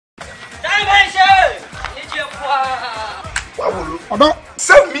Odo,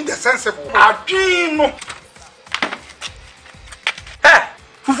 send me the sensible. Adino. Eh,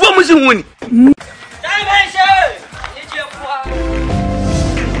 fufu musi woni.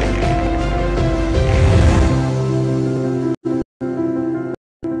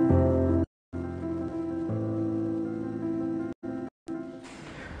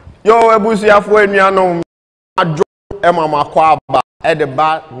 Yo, ebusiafo enuanom adwo emama kwaba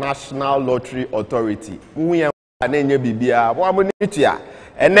Edeba National Lottery Authority. Uye na enye bibia. Mo amonitia.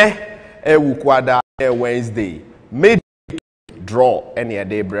 Ene ewukwada Wednesday. Mid draw any a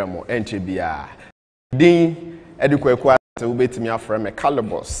day bremo enche bia. Din edikwekwada se ubetimi afreme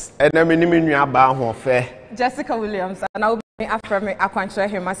Calibus. Ene menimi nua ba ho fe. Jessica Williams and I will be afreme akwanche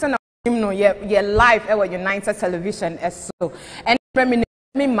him. I say him no ye live e United Television so. And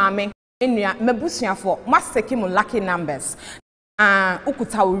me mame enua mebusuafo mastake mu lucky numbers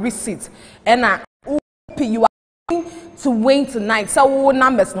ukuta we receipt and you are to win tonight so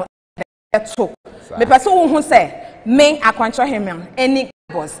numbers no to me person who say me akwancho him any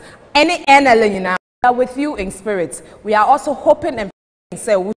boss any NL you are with you in spirit. We are also hoping and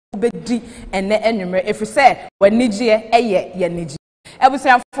say we be di and enumere if you say when nijie eye ye niji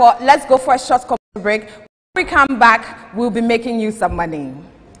ebusuafo. Let's go for a short commercial break. When we come back, we'll be making you some money.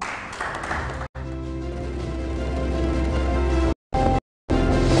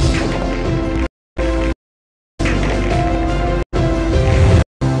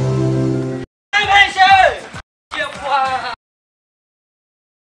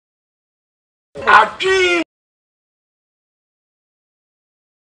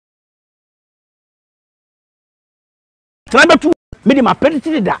 Number 2, me my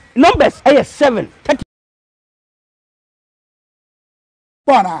predicted that numbers are 7, 30.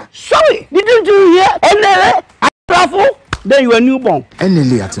 Sorry, didn't you hear? NLA at Raffle? Then you are newborn.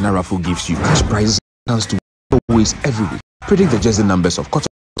 NLA at Raffle gives you cash prizes to always every week. Predict the jersey numbers of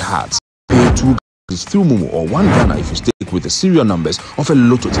cotton hearts. Pay 2 Ghana through Momo or 1 Ghana if you stick with the serial numbers of a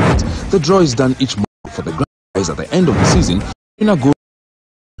lotto ticket. The draw is done each month for the grand prize at the end of the season. In a go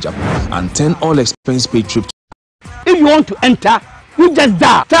and 10 all expense paid trip. If you want to enter, you just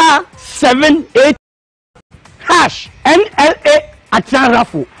dial *78# NLA at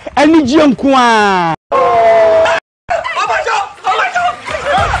Raffle. Any Jiankwa.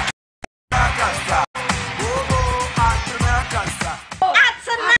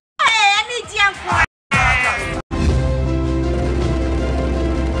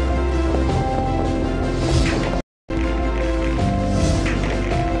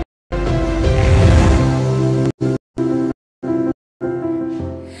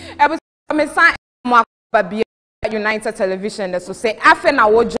 United Television so say afen na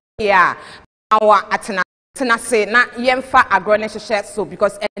wo ya our atena say na yemfa agrone share so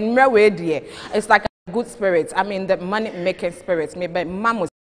because enmre we there it's like a good spirit. I mean the money making spirit maybe mamos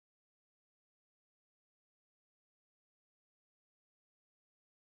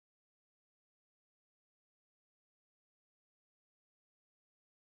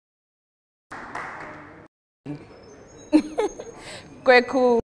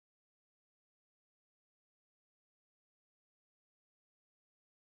Kweku.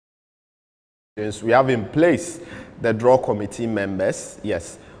 We have in place the draw committee members,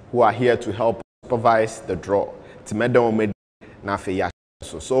 yes, who are here to help supervise the draw. So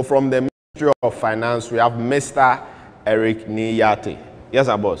from the Ministry of Finance, we have Mr. Eric Niyate. Yes,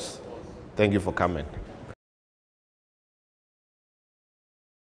 our boss. Thank you for coming.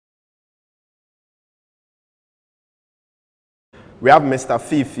 We have Mr.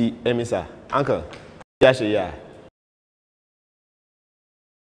 Fifi Emisa. Uncle. Yes, yeah.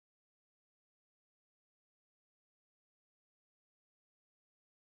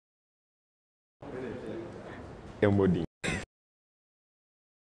 Embody.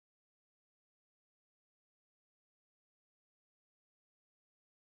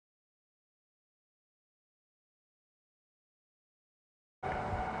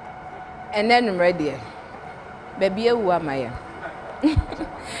 And then I'm ready. Baby, who am I?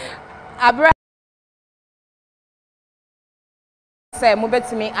 Abra say mo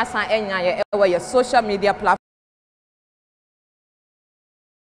betimi asan enya your social media platform.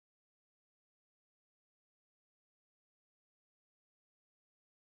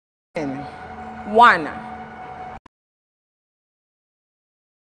 One.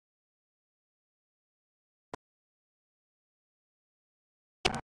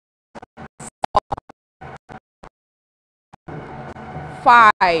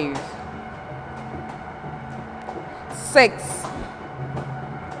 Five. 6.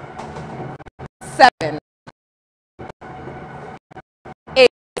 7. 8.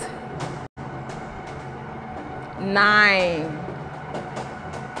 9.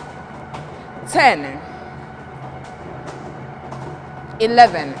 10,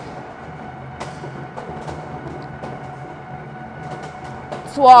 11,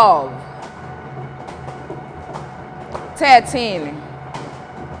 12, 13,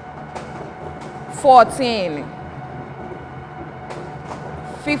 14,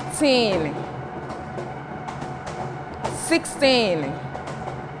 15, 16,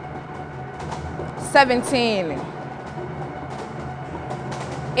 17,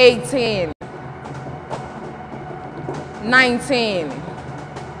 18, 19,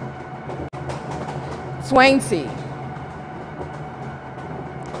 20,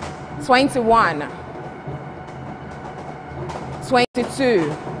 21,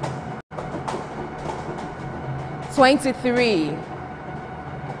 22, 23,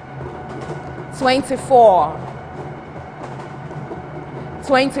 24,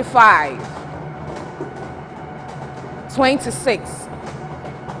 25, 26,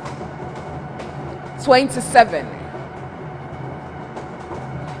 27,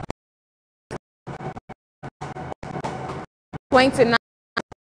 29,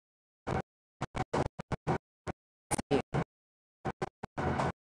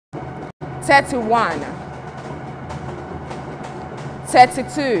 31,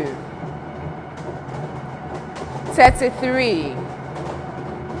 32, 33,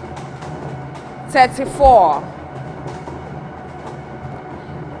 34,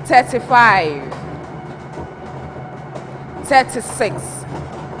 35, 36,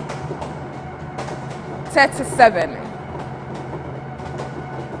 37,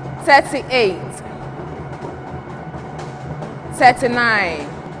 38, 39,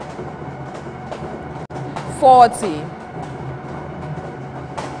 40,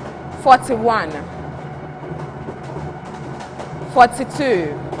 41,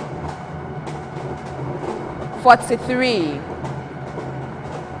 42, 43,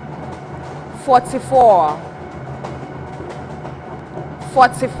 44,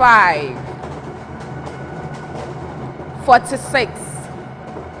 45, 46,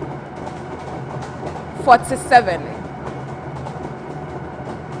 47,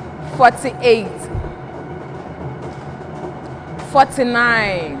 48,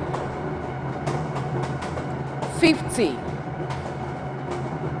 49, 50,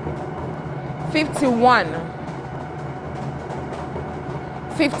 51,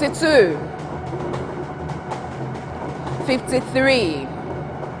 52, 53,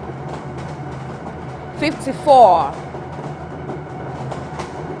 54,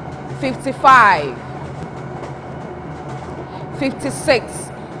 55, 56,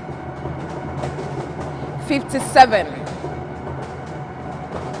 57,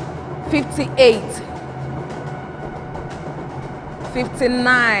 58,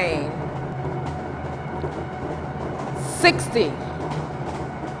 59, 60,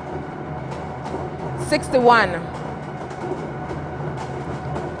 61,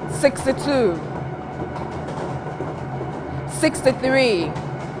 62, 63,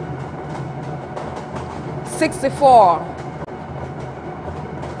 64,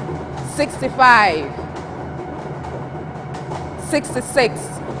 65, 66,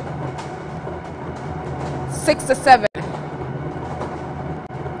 67,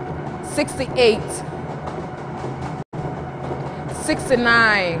 68,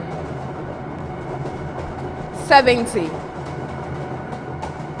 69, 70,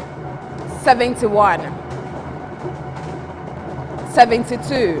 71,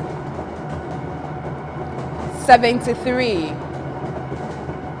 72, 73,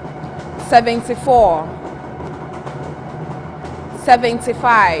 74,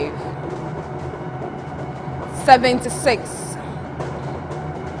 75, 76,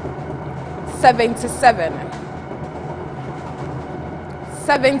 77,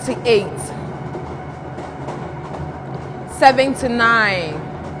 78, 79,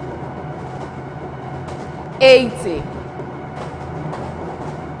 80,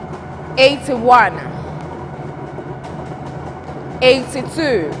 81,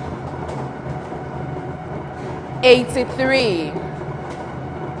 82, 83,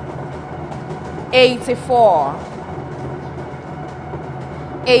 84,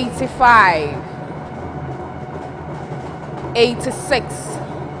 85, 86,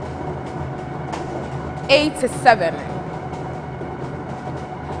 87,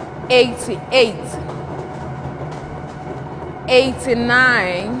 88,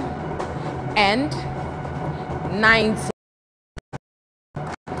 89, and 90.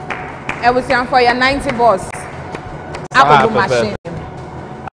 I was saying for your 90 boss. I will do machine.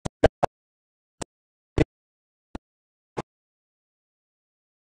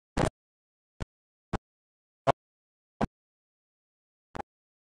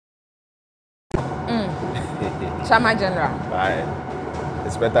 Chama General. Right.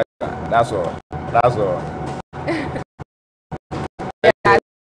 It's better. That's all. That's all. Yeah.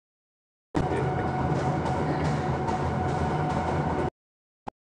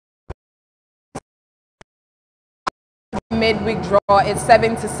 Midweek draw is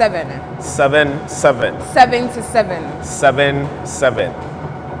 7 to 7. 7-7. 7 to 7. 7-7.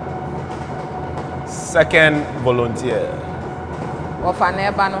 Second volunteer. Wafa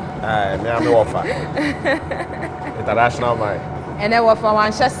nebano. Me am Wafa. International man. And then Wafa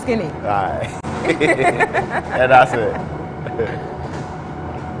one just skinny. Aye. Yeah, that's it.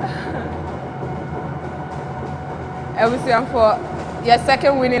 Everything for your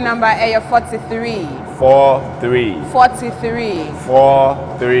second winning number is 43. 4-3. 43.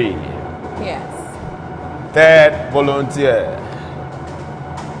 4-3. Yes. Third volunteer.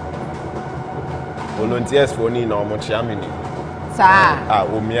 Volunteers for ni no mo chiamini. Sir.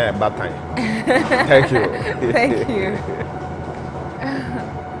 Umia Batang. Thank you. Thank you.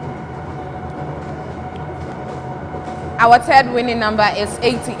 Our third winning number is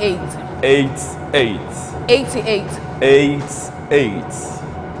 88. 8-8. 88. 8-8.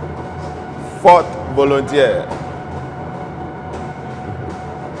 Fourth volunteer.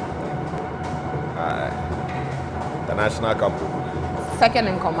 International couple. Second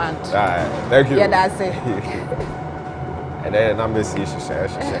in command. Thank you. Yeah, that's it. And then the number is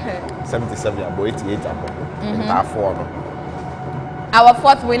 77 abo 88 abo. Our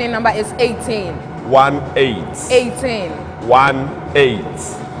fourth winning number is 18. 1-8. 18. 1-8.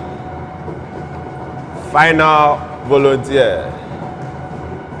 Final volunteer.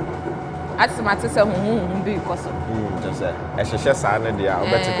 That's my sister who be because of. Just say, I should share sign the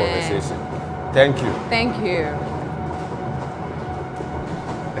better conversation. Thank you. Thank you.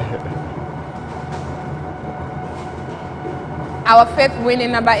 Our fifth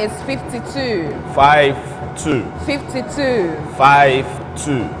winning number is 52. 5-2. 52.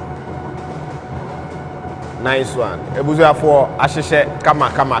 5-2. Nice one. Ebuzua for Ashishe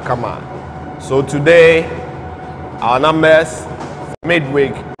Kama. So today, our numbers for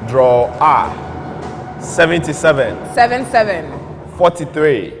midweek draw are 77, 77.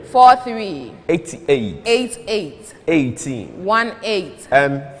 43, 43. 88, 88. 18, 18.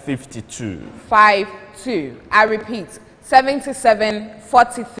 and 52. 52. I repeat, 77,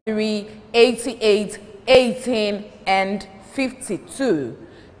 43, 88, 18, and 52.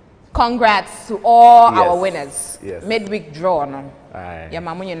 Congrats to all our winners. Yes. Midweek draw, no? Aye. Yeah,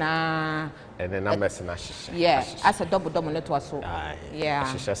 mamu na. And then numbers in Ashishe. Yeah, as a double network so. Aye. Yeah.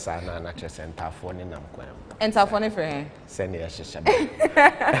 Ashishe sana na center for ni namkwem. Enter for friend. Send your Ashishe.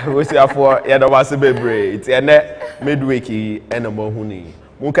 We see for ya da wase bebre. It's ene midweek yi ene mo huni.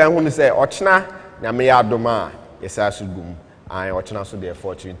 Mun kan huni say ochna na me ya adoma yesa sugum. Aye, ochna so the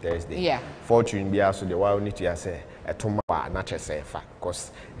Fortune Thursday. Yeah. Fortune be so the why need to say etoma na chese fa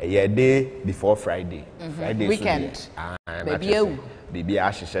because a day before Friday. Friday Weekend. Baby Bibi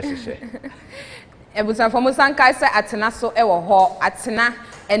Ashishe. Ebusan for musankai say atena so e wo ho atena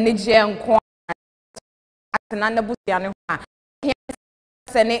enije nko atena na busia ne ho a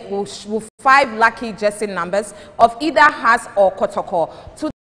send with 5 lucky jersey numbers of either has or kotoko to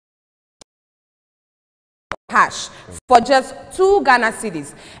hash for just 2 Ghana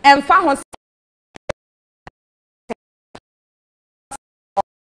cedis and 500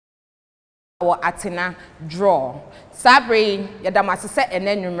 our Athena draw. Sabri yadamasi se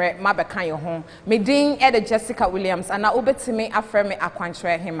enenumre mabeka yo ho. Me din e de Jessica Williams ana obetimi afreme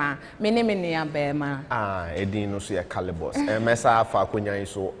akwanchre hima. Me ne me nua bema. Edin no so ye Calibus. Mesa afa akonyan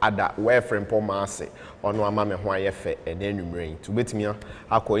so ada we friend poma ase. Ono ama me ho ayefe enenumre. To betimi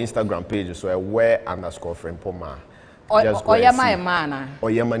akọ Instagram page so @we_friend poma. Oyama emana.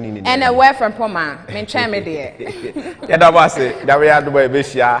 Oyama nini. And away from poma. Me try me there. Yadabase da we adu ba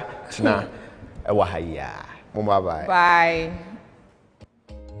ebehia china. Bye. Bye.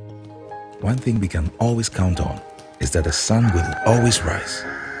 One thing we can always count on is that the sun will always rise.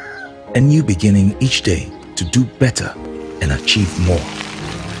 A new beginning each day to do better and achieve more.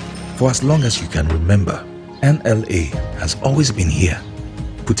 For as long as you can remember, NLA has always been here,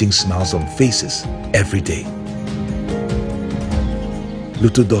 putting smiles on faces every day.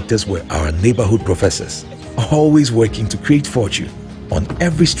 Lotto doctors were our neighborhood professors, always working to create fortune. On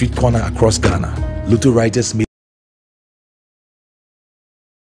every street corner across Ghana, Lotto writers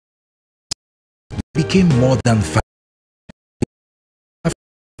became more than 5.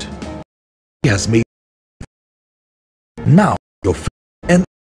 He has made now your friend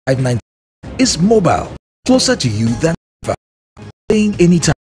N590 is mobile, closer to you than ever, playing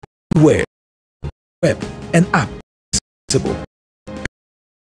anytime, where web and app is accessible.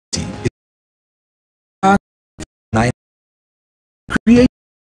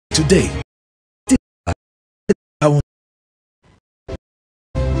 today.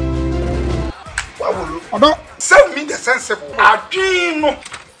 Odo, send me the sensible. Adino.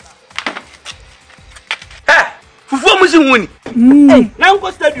 Fufu musi woni. Na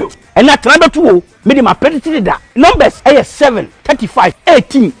go stadium. And na try beto me dey my predicted that. Numbers 7, 35,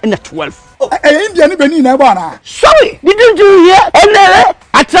 18 and 12. India ni beni na ba na. Sorry, didn't you hear? NLA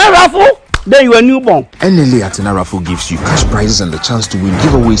at raffle, then you are newborn. NLA Atena Raffle gives you cash prizes and the chance to win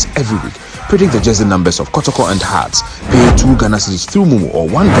giveaways every week. Predict the jersey numbers of Kotoko and Hearts. Pay 2 Ghana cedis through Momo or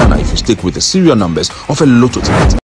 1 Ghana if you stick with the serial numbers of a lotto ticket.